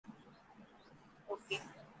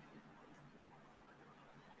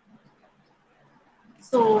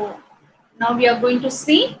So now we are going to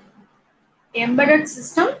see embedded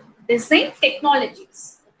system design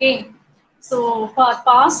technologies. Okay, so for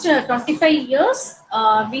past 25 years,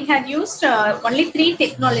 we have used only three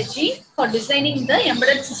technology for designing the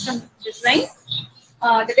embedded system design.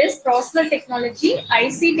 That is processor technology,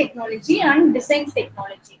 IC technology, and design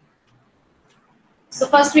technology. So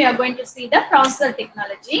first we are going to see the processor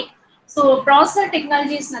technology. So processor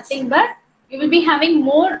technology is nothing but you will be having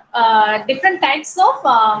more different types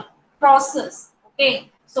of processors. Okay.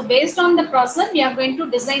 So based on the processor, we are going to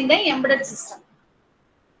design the embedded system.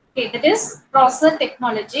 Okay, that is processor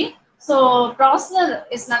technology. So processor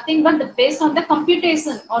is nothing but based on the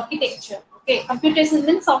computation architecture. Okay, computation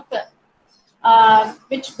means software,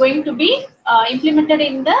 which going to be implemented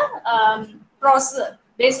in the processor.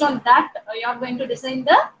 Based on that, you are going to design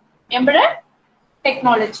the embedded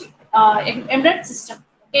technology, embedded system.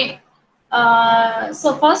 Okay.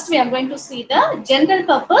 So first we are going to see the general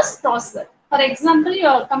purpose processor. For example,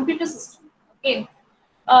 your computer system. Okay.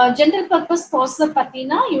 General purpose processor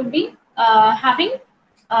patina, you'll be having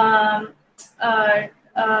um,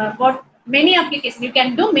 what many applications. You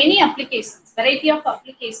can do many applications, variety of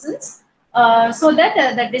applications. So that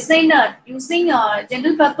the designer using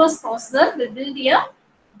general purpose processor will build a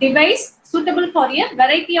device suitable for a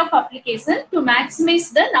variety of application to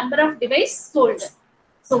maximize the number of devices sold.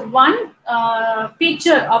 So one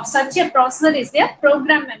feature of such a processor is a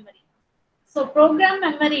program memory. So program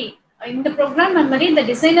memory, in the program memory, the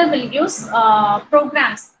designer will use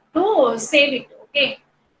programs to save it, okay,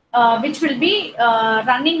 which will be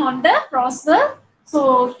running on the processor.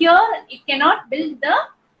 So here it cannot build the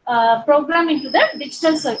program into the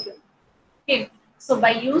digital circuit. Okay. So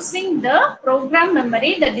by using the program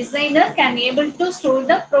memory, the designer can able to store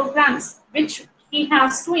the programs which he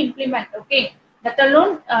has to implement. Okay, that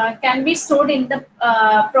alone can be stored in the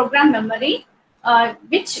program memory,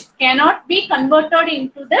 which cannot be converted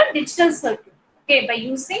into the digital circuit. Okay, by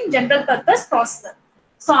using general purpose processor.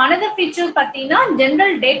 So another feature, patina,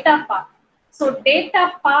 general data path. So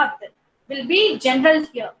data path will be general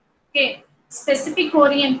here. Okay. Specific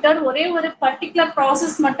oriented ஒரே ஒரு particular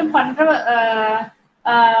process மட்டும் பண்ற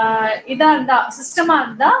இதா இருந்தா சிஸ்டமா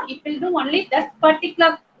இருந்தா it will do only that particular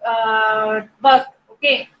work.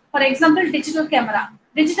 Okay, for example, digital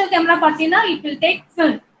camera பார்த்தீங்கன்னா it will take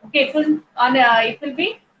film. Okay, film and it will be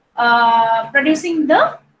producing the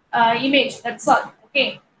image, that's all. Okay,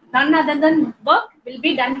 none other than work will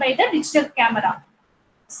be done by the digital camera.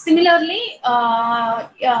 Similarly,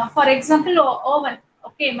 for example, oven.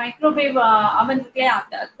 Okay, microwave oven,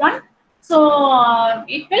 that one. So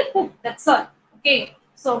it will cook, that's all. Okay,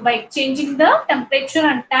 so by changing the temperature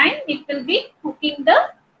and time, it will be cooking the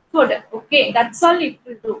food. Okay, that's all it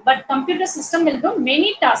will do. But computer system will do many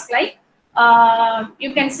tasks like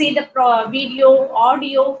you can see the video,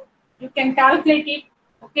 audio, you can calculate it.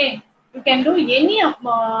 Okay, you can do any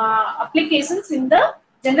applications in the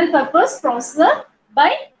general purpose processor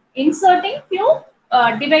by inserting few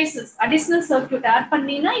devices, additional circuit add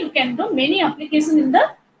pannina, you can do many applications in the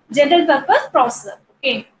general purpose processor.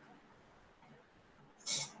 Okay.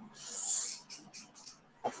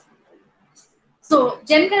 So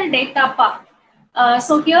general data path.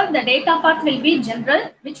 So here the data path will be general,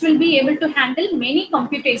 which will be able to handle many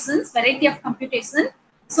computations, variety of computation.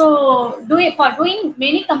 So for doing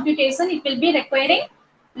many computation, it will be requiring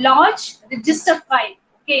large register file.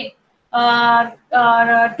 Okay.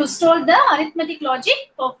 To store the arithmetic logic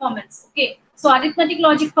performance. Okay, so arithmetic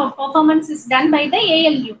logic performance is done by the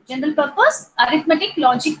ALU, general purpose arithmetic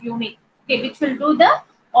logic unit. Okay, which will do the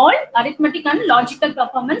all arithmetic and logical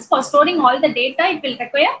performance. For storing all the data, it will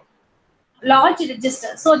require large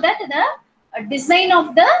register, so that the design of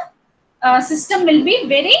the system will be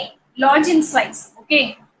very large in size.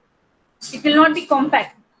 Okay, it will not be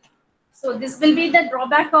compact. So this will be the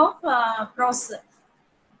drawback of processor.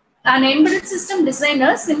 An embedded system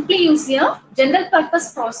designer simply uses a general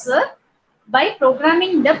purpose processor by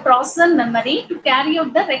programming the processor memory to carry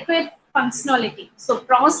out the required functionality. So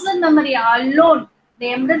processor memory alone,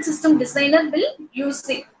 the embedded system designer will use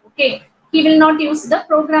it. Okay, he will not use the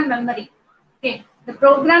program memory. Okay, the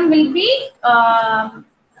program will be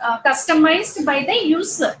customized by the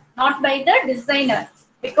user, not by the designer,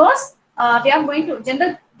 because we are going to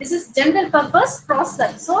this is general purpose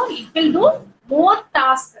processor, so it will do more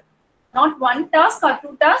tasks, not one task or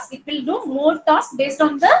two tasks. It will do more tasks based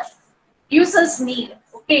on the user's need.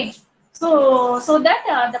 Okay, so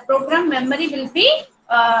that the program memory will be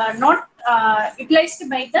not utilized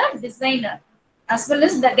by the designer, as well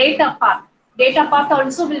as the data path. Data path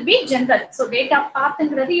also will be general. So data path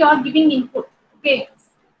and you are giving input. Okay,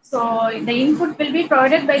 So the input will be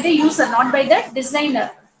provided by the user, not by the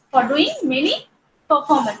designer, for doing many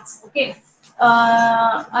performance. Okay,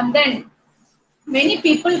 and then many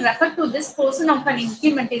people refer to this portion of an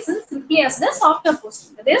implementation simply as the software portion.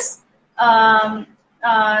 That is,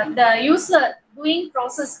 the user doing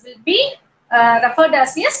process will be referred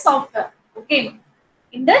as a software. Okay,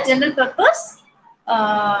 in the general purpose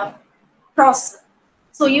uh, processor.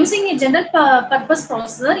 So using a general purpose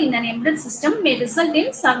processor in an embedded system may result in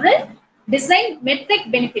several design metric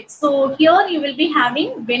benefits. So here you will be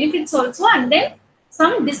having benefits also, and then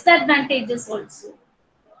some disadvantages also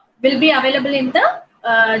will be available in the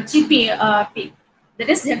GPP, that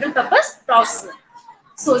is general purpose processor.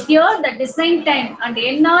 So here the design time and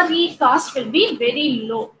NRE cost will be very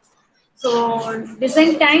low. So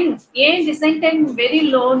design time very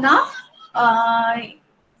low now.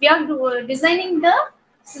 We are designing the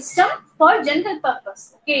system for general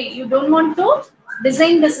purpose. Okay, you don't want to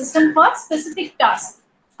design the system for specific task.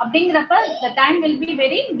 அப்படிங்கிறப்ப the time will be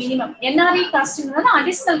very minimum. NRE cost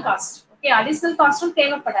additional cost. Okay, additional cost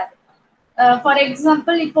தேவைப்படாது. For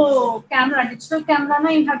example, இப்போ camera, digital camera,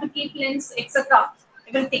 you have to keep lens, etc.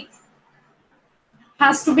 Everything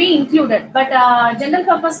has to be included. But general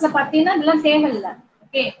purpose la pathina idella thevilla.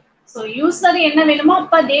 Okay, so user enna venumo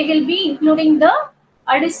appa they will be including the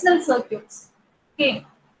additional circuits, okay,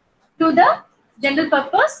 to the general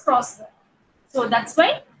purpose processor. So that's why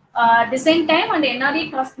design time and NRE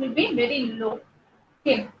cost will be very low.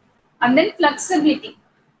 Okay, and then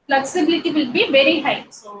flexibility will be very high.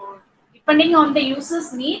 So depending on the user's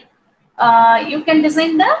need, you can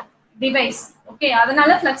design the device. Okay, அதனால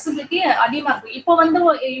flexibility அதிகமா இருக்கு. இப்போ வந்து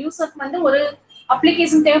யூசருக்கு வந்து ஒரு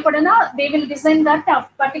application தேவைப்படுனா they will design that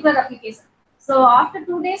particular application. So after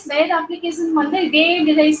 2 days where the application வந்து இதே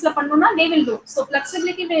deviceல பண்ணனும்னா they will do. So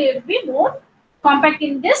flexibility will be more compact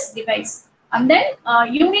in this device. And then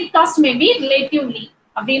unit cost may be relatively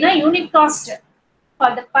அப்படினா unit cost for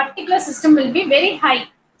the particular system will be very high.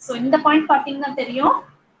 So இந்த point பாத்தீங்கன்னா தெரியும்,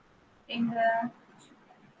 இந்த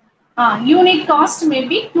unit cost may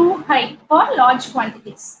be too high for large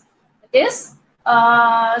quantities. That is,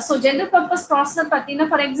 so general purpose processor pathina,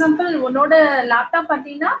 for example, unoda laptop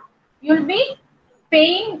pathina, you will be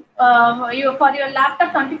paying for your laptop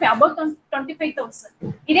 25 about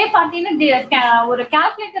 25,000. Idhe pathina or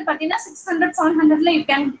calculator pathina 600 700 la you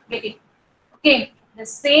can get it. Okay, the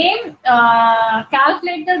same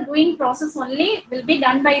calculator doing process only will be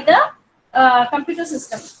done by the computer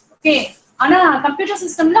system. Okay, ஆனா computer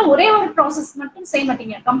சிஸ்டம்ல ஒரே ஒரு process மட்டும் செய்ய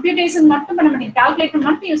மாட்டீங்க, computation மட்டும் பண்ண மாட்டீங்க, கால்குலேட்டர்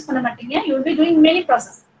மட்டும் யூஸ் பண்ண மாட்டீங்க. You will be doing many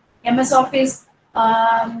process, MS office,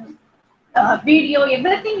 video,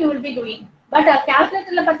 everything you will be doing. But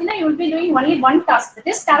கால்குலேட்டர்ல பாத்தீங்கன்னா you will be doing only one task, that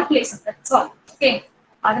is calculation, that's all. Okay,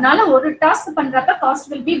 அதனால ஒரு task பண்றப்ப cost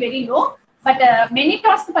will be very low, but many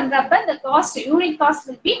task பண்றப்ப the cost, unit cost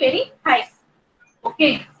will be very high.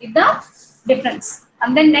 Okay, இதுதான் difference.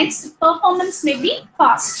 And then next, performance may be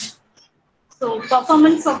fast. So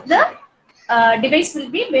performance of the device will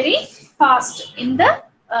be very fast in the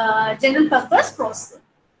general purpose processor.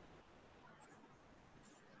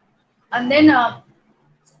 And then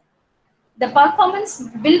the performance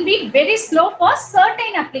will be very slow for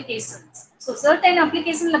certain applications. So certain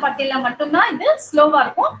applications la pathilla mattumna idu slow ah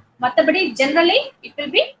irukum, mathabadi generally it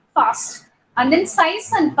will be fast. And then size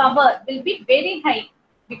and power will be very high,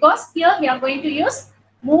 because here we are going to use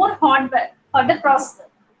more hardware for the processor.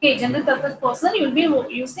 Okay, general purpose processor you will be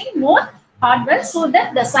using more hardware, so that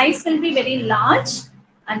the size will be very large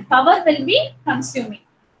and power will be consuming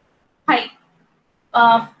high.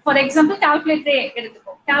 For example, calculator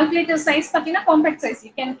eduthuko, calculator size pathina compact size,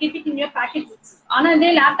 you can keep it in your packet. Ana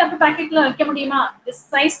the laptop packet la வைக்க முடியுமா, this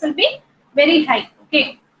size will be very high. Okay,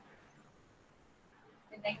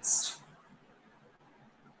 the next,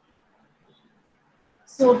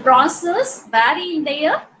 so processors vary in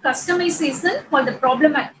their customization for the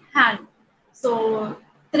problem at hand. So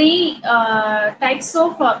three types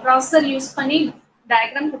of processor use பண்ணி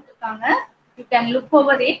diagram கொடுத்திருக்காங்க, you can look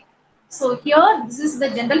over it. So here this is the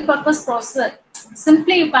general purpose processor.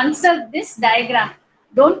 Simply you consider this diagram.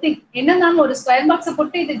 Don't think enna nam ஒரு square box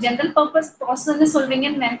போட்டு இது general purpose processor னு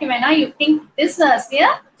சொல்றீங்கன்னு நினைக்க வேணாம். You think this as a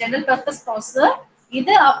general purpose processor,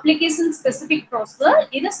 இது application specific processor,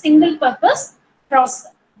 இது single purpose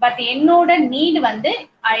processor. But என்னோட need வந்து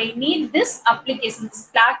I need this application, this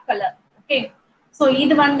black color. Okay, so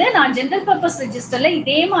இது வந்து நான் general purpose registerல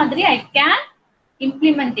இதே மாதிரி I can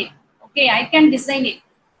implement it. Okay, I can design it.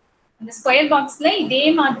 இந்த square box la இதே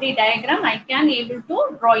மாதிரி diagram I can able to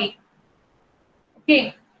draw it. Okay,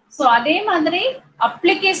 so அதே மாதிரி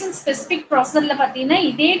application specific processor la pathina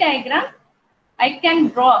இதே diagram I can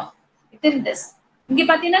draw within this. இங்க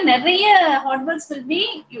பாத்தீங்கன்னா நிறைய hardwares will be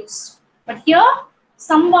used, but here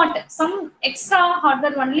somewhat some extra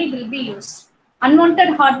hardware only will be used.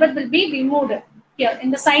 Unwanted hardware will be removed here.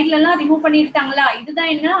 இந்த சைடுல எல்லாம் remove பண்ணிட்டாங்களா,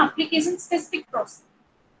 இதுதான் என்ன application specific processor.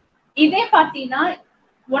 இதே பாத்தீங்கன்னா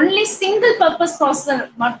ஒன்லி சிங்கிள் பர்பஸ் ப்ராசஸர்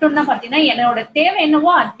மட்டும் தான் பாத்தீங்கன்னா என்னோட தேவை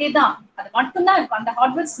என்னவோ அதேதான், அது மட்டும் தான் இருக்கும், அந்த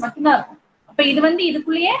ஹார்ட்வேர்ஸ் மட்டும் தான் இருக்கும். அப்ப இது வந்து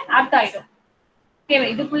இதுக்குள்ளேயே ஆப்ட் ஆயிடும். ஓகே,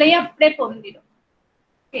 இதுக்குள்ளேயே அப்படியே பொருந்திடும்.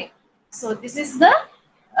 Okay, so this is the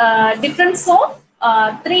difference of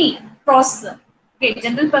three processor. Okay,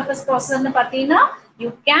 general purpose processor nu pathina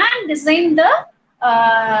you can design the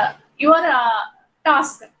your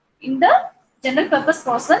task in the general purpose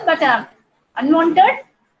processor, but unwanted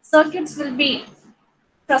circuits will be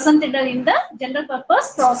presented in the general purpose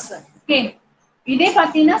processor. Okay, இதே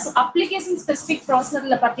பாத்தீங்கன்னா application specific processor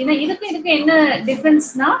ல பாத்தீங்கன்னா இதுக்கு என்ன difference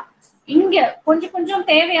னா, இங்க கொஞ்சம் கொஞ்சம்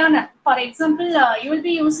தேவையான, for example you will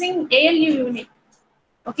be using ALU unit,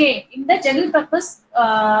 okay, in the general purpose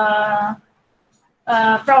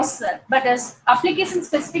processor, but as application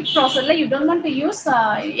specific processor la you don't want to use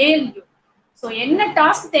ALU. So என்ன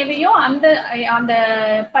டாஸ்க் தேவையோ அந்த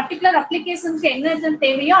particular applications என்ன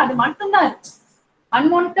தேவையோ அது மட்டும் தான் இருக்கு.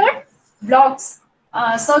 Unwanted blocks,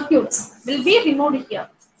 circuits will be removed here.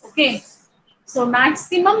 Okay, so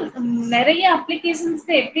maximum நிறைய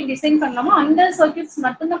அப்ளிகேஷன்ஸ்க்கு எப்படி டிசைன் பண்ணலாமோ அந்த சர்க்யூட்ஸ்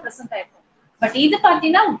மட்டும் தான் பிரசன்ட் ஆயிருக்கும். பட் இது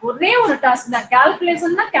பாத்தீங்கன்னா ஒரே ஒரு டாஸ்க் தான்,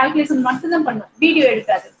 கால்குலேஷன்னா கால்குலேஷன் மட்டும் தான் பண்ணும், வீடியோ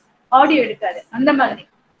எடுக்காது, ஆடியோ எடுக்காது, அந்த மாதிரி.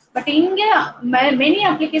 பட் இங்க many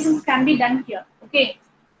applications can be done here. Okay,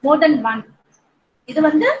 more than one. இது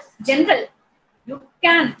வந்து general, you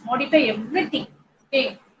can modify everything. Okay,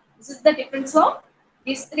 this is the difference of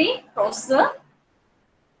these three processor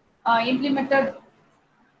implemented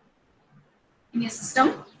in a system.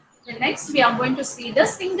 Then next we are going to see the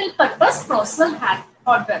single purpose processor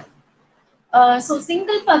hardware. So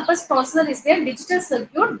single purpose processor is a digital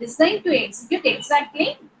circuit designed to execute exactly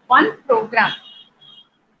one program.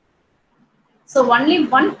 So only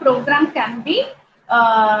one program can be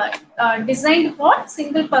designed for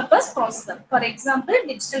single purpose processor. For example,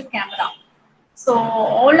 digital camera. So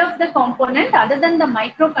all of the component other than the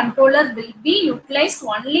microcontroller will be utilized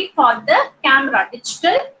only for the camera,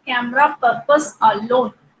 digital camera purpose alone.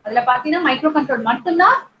 அதுல பாத்தீங்கன்னா microcontroller மட்டும்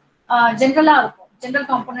தான் ஜெனரலா இருக்கும், general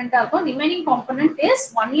component இருக்கும். Remaining component is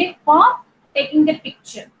only for taking the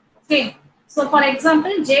picture. Okay, so for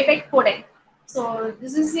example JPEG codec. So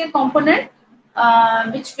this is a component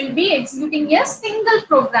which will be executing a single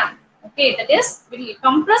program. Okay, that is will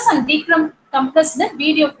compress and decompress the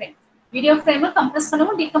video frame. Video frame compress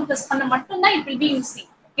பண்ணவும் decompress பண்ண மட்டும் தான் it will be using.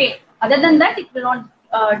 Okay, other than that it will not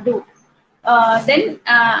do. Then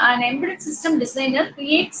an embedded system designer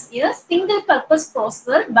creates a single purpose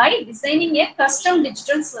processor by designing a custom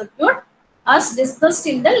digital circuit as discussed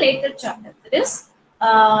in the later chapter. That is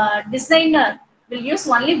designer will use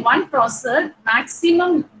only one processor.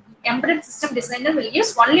 Maximum embedded system designer will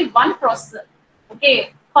use only one processor. Okay,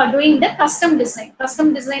 for doing the custom design. Custom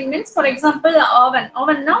design means, for example,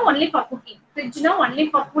 oven now only for cooking, fridge now only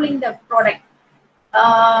for cooling the product,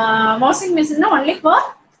 washing machine now only for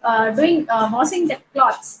doing washing the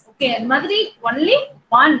clothes. Okay, and madri only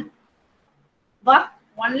one work,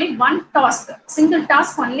 only one task, single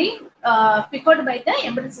task only prepared by the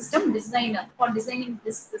embedded system designer for designing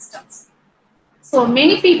these systems. So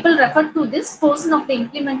many people refer to this portion of the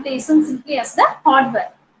implementation simply as the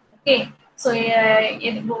hardware. Okay, so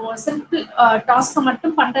simple task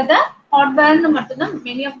mattum pandradha hardware nu mattum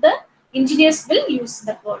many of the engineers will use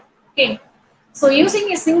the word. Okay, so using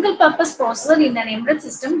a single purpose processor in an embedded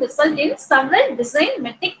system result in several design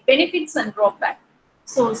benefits and drawback.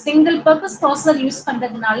 So single purpose processor use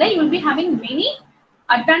pandradhanaala you will be having many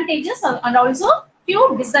advantages and also few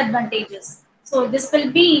disadvantages. So this will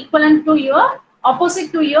be equivalent to your opposite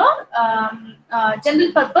to your general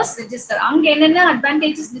purpose register. அங்க என்னென்ன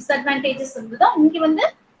advantages disadvantages இருந்ததோ இங்க வந்து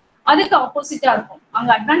அதுக்கு ஆப்போசிட்டா இருக்கும். அங்க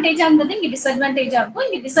அட்வான்டேஜா இருந்தது இங்க டிஸ்அட்வான்டேஜா இருக்கும்,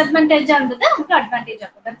 இங்க டிஸ்அட்வான்டேஜா இருந்தது அங்க அட்வான்டேஜா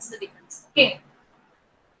இருக்கும். That's the difference. Okay,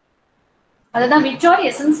 அதுதான் which are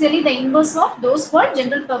essentially the inverse of those for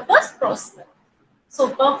general purpose processor. So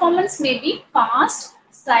performance may be fast,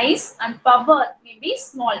 size and power may be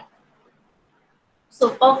small. So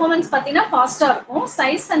performance pathina faster இருக்கும்,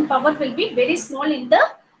 size and power will be very small in the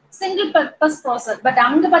single purpose processor, but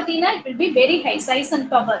anga pathina it will be very high size and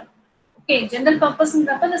power. Okay, general purpose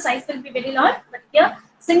ன்றப்ப the size will be very large, but here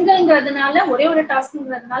single ங்கறதுனால ஒரே ஒரு task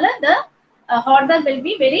ங்கறதுனால the hardware will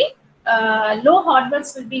be very low hardwares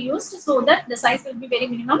will be used so that the size will be very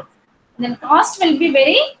minimum, and then cost will be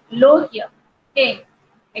very low here. Okay,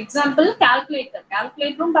 example calculator.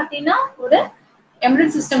 Calculator pathina ஒரு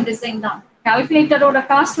embedded system design தான். கால்குலேட்டரோட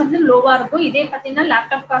cost வந்து லோவா இருக்கும். இதே பார்த்தீங்கன்னா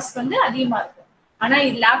laptop cost வந்து அதிகமா இருக்கும். ஆனா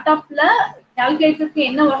இது லேப்டாப்ல கால்குலேட்டருக்கு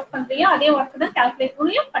என்ன ஒர்க் பண்றியோ அதே ஒர்க் தான்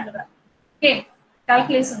கால்குலேட்டர்லயும் பண்ணுவேன். Okay,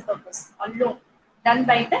 calculation purpose alone done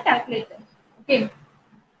by the calculator. Okay,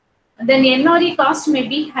 then NRE cost may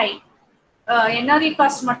be high. NRE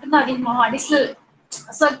cost மட்டும் தான் அதிகமாகும். அடிஷனல்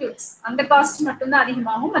சர்க்யூட்ஸ் அந்த காஸ்ட் மட்டும் தான்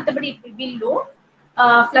அதிகமாகும். மற்றபடி it will be low.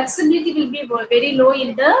 Flexibility will be very low in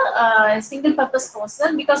the single purpose processor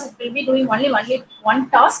because it will be doing only one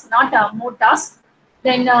task, not more tasks.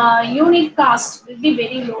 Then unit cost will be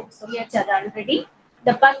very low. So we have that already.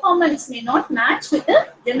 The performance may not match with the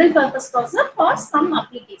general purpose processor for some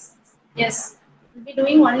applications. Yes, it will be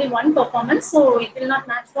doing only one performance, so it will not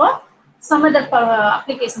match for some other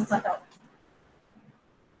applications at all.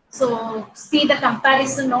 So see the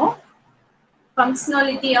comparison of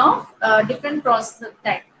functionality of different processor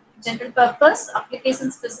type: general purpose, application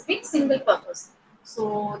specific, single purpose. So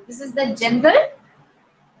this is the general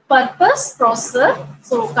purpose processor.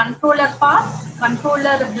 So controller part,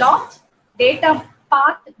 controller block, data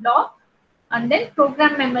path block, and then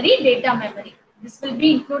program memory, data memory. This will be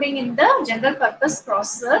including in the general purpose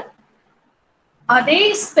processor.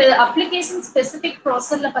 Application specific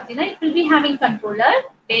processor it will be having controller,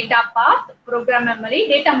 data path, program memory,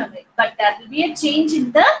 data memory, but there will be a change in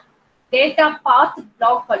the data path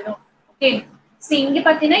block alone. Okay, see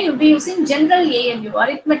you'll be using general ALU,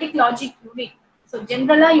 arithmetic logic unit. So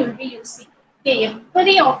general you'll be using. Okay,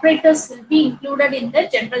 every operators will be included in the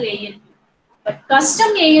general ALU, but custom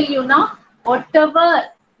ALU now whatever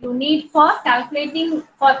you need for calculating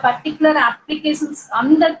for particular applications on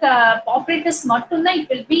the operators it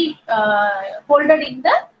will be folded in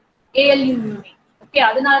the ALU unit. Okay,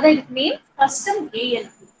 adanaga it means custom ALU.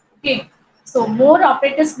 Okay, so more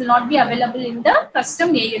operators will not be available in the custom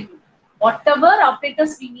ALU. Whatever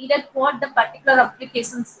operators we needed for the particular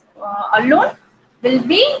applications alone will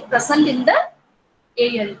be present in the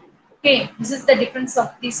ALU. Okay, this is the difference of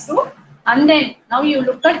these two. And then now you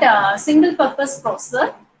look at single purpose processor.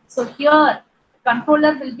 So here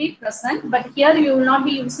controller will be present, but here you will not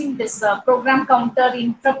be using this program counter,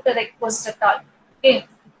 interrupt request at all. Okay,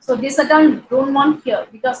 so this at all don't want here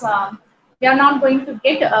because we are not going to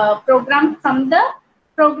get a program from the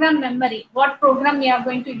program memory. What program we are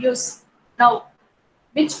going to use now?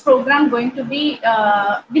 Which program going to be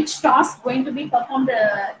which task going to be performed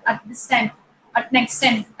at this time, at next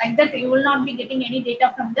time, like that you will not be getting any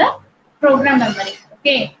data from the program memory.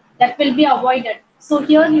 Okay, that will be avoided. So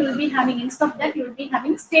here you will be having, instead of that you will be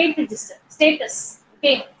having state register, status.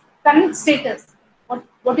 Okay, current status,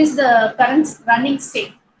 what is the current running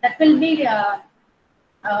state, that will be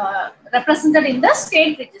represented in the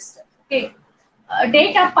state register. Okay,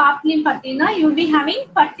 data path you will be having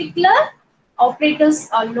particular operators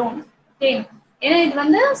alone. Okay, ஏன்னா இது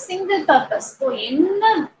வந்து single purpose. So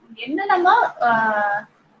என்ன நம்ம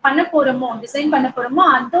பண்ண போறோமோ, design பண்ண போறோமோ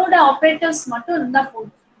அதோட ஆப்ரேட்டர்ஸ் மட்டும் இருந்தா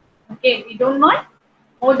போதும். Okay, we don't want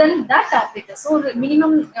more than that operator. So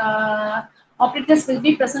minimum operators will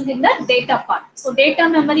be present in the data part. So data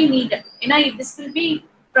memory needed. ஏன்னா this will be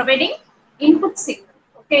providing input signal.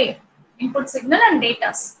 Okay, input signal and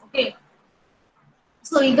data. Okay,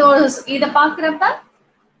 so இத பார்க்கறப்ப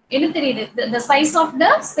the size of the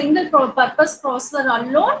single purpose processor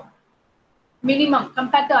alone minimum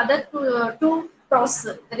compared to other two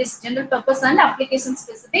processor, that is general purpose and application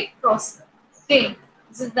specific processor. Okay,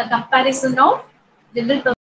 this is the comparison of general purpose